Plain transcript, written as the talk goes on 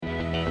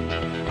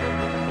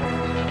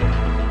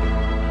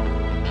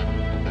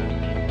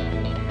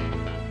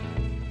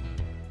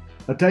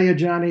I tell you,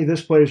 Johnny,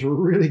 this place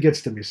really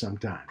gets to me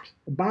sometimes.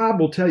 Bob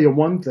will tell you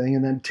one thing,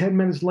 and then 10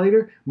 minutes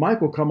later,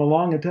 Mike will come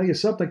along and tell you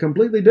something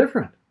completely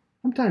different.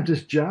 Sometimes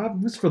this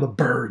job is for the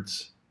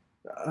birds.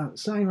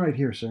 Sign right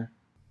here, sir.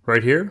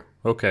 Right here?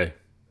 Okay.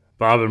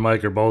 Bob and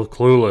Mike are both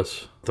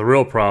clueless. The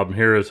real problem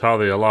here is how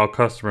they allow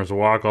customers to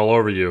walk all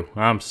over you.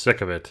 I'm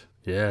sick of it.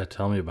 Yeah,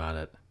 tell me about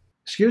it.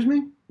 Excuse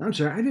me? I'm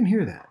sorry, I didn't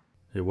hear that.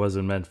 It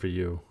wasn't meant for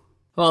you.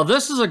 Well,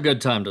 this is a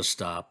good time to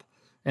stop.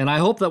 And I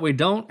hope that we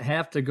don't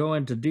have to go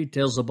into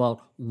details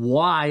about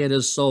why it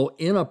is so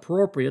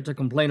inappropriate to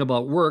complain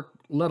about work,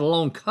 let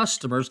alone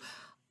customers,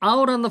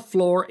 out on the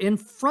floor in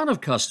front of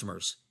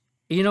customers.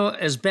 You know,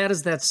 as bad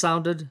as that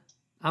sounded,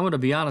 I'm going to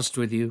be honest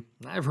with you,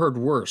 I've heard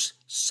worse.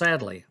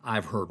 Sadly,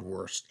 I've heard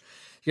worse.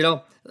 You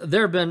know,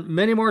 there have been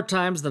many more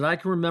times that I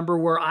can remember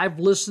where I've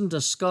listened to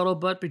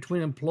scuttlebutt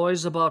between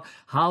employees about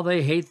how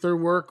they hate their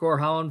work or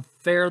how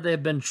unfair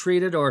they've been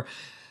treated, or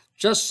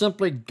just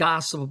simply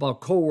gossip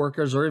about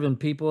coworkers or even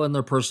people in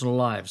their personal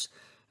lives.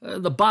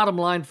 The bottom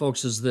line,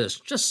 folks, is this.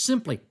 Just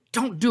simply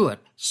don't do it.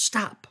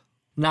 Stop.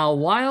 Now,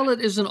 while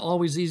it isn't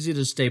always easy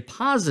to stay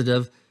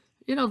positive,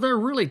 you know, there are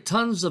really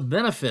tons of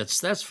benefits,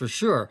 that's for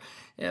sure.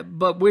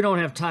 But we don't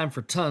have time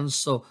for tons,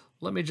 so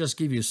let me just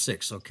give you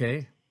 6,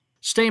 okay?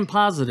 Staying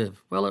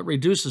positive, well, it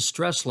reduces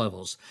stress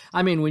levels.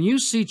 I mean, when you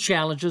see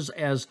challenges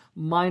as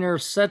minor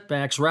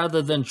setbacks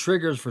rather than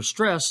triggers for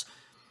stress,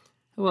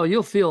 well,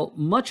 you'll feel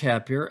much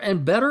happier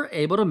and better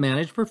able to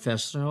manage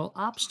professional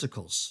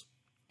obstacles.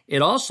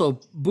 It also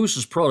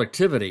boosts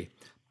productivity.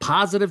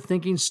 Positive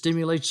thinking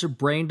stimulates your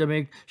brain to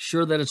make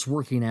sure that it's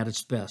working at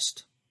its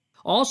best.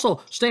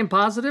 Also, staying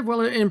positive,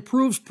 well, it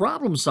improves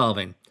problem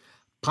solving.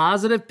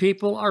 Positive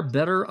people are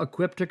better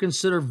equipped to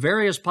consider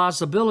various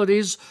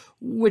possibilities,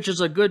 which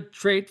is a good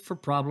trait for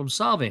problem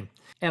solving.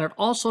 And it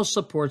also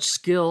supports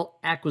skill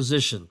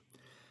acquisition.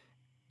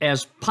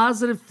 As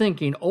positive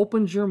thinking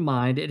opens your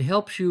mind, it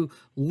helps you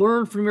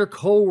learn from your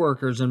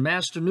coworkers and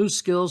master new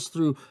skills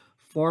through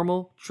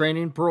formal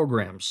training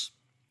programs.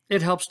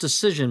 It helps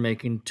decision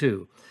making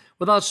too.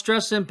 Without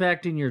stress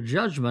impacting your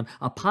judgment,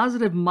 a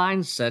positive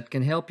mindset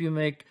can help you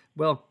make,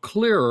 well,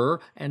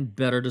 clearer and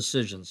better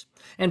decisions.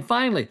 And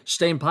finally,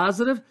 staying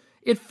positive,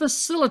 it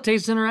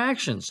facilitates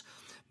interactions.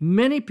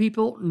 Many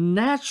people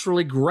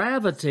naturally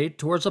gravitate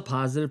towards a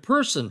positive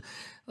person,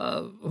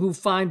 who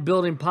find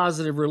building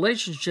positive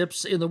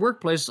relationships in the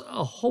workplace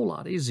a whole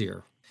lot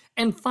easier.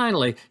 And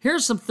finally,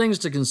 here's some things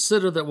to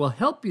consider that will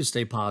help you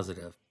stay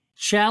positive.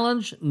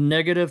 Challenge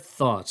negative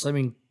thoughts.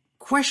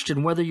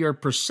 Question whether your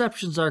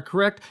perceptions are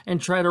correct and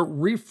try to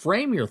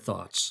reframe your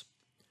thoughts.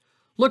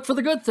 Look for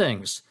the good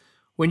things.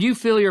 When you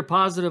feel your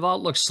positive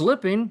outlook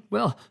slipping,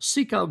 well,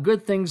 seek out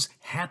good things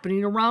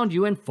happening around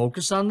you and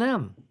focus on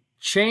them.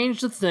 Change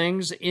the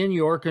things in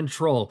your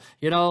control.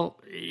 You know,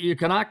 you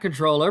cannot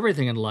control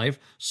everything in life,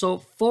 so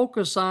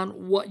focus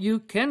on what you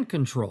can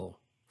control.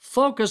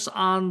 Focus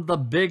on the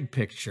big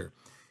picture.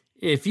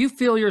 If you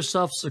feel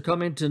yourself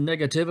succumbing to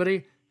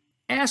negativity,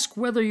 ask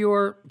whether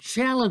your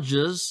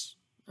challenges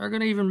are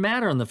going to even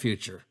matter in the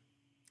future.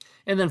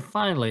 And then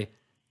finally,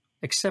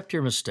 accept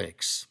your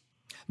mistakes.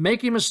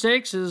 Making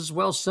mistakes is,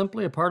 well,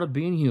 simply a part of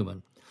being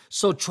human.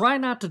 So try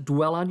not to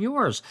dwell on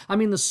yours.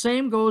 The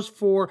same goes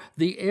for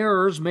the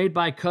errors made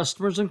by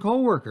customers and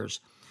coworkers.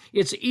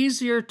 It's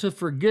easier to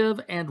forgive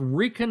and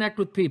reconnect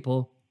with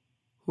people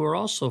who are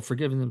also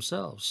forgiving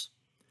themselves.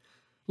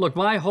 Look,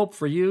 my hope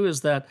for you is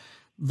that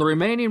the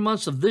remaining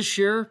months of this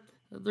year,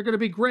 they're going to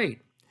be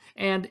great.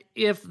 And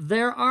if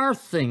there are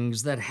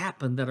things that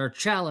happen that are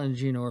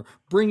challenging or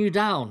bring you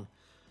down,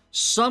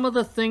 some of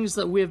the things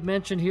that we have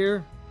mentioned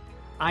here,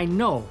 I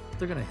know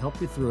they're going to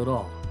help you through it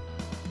all.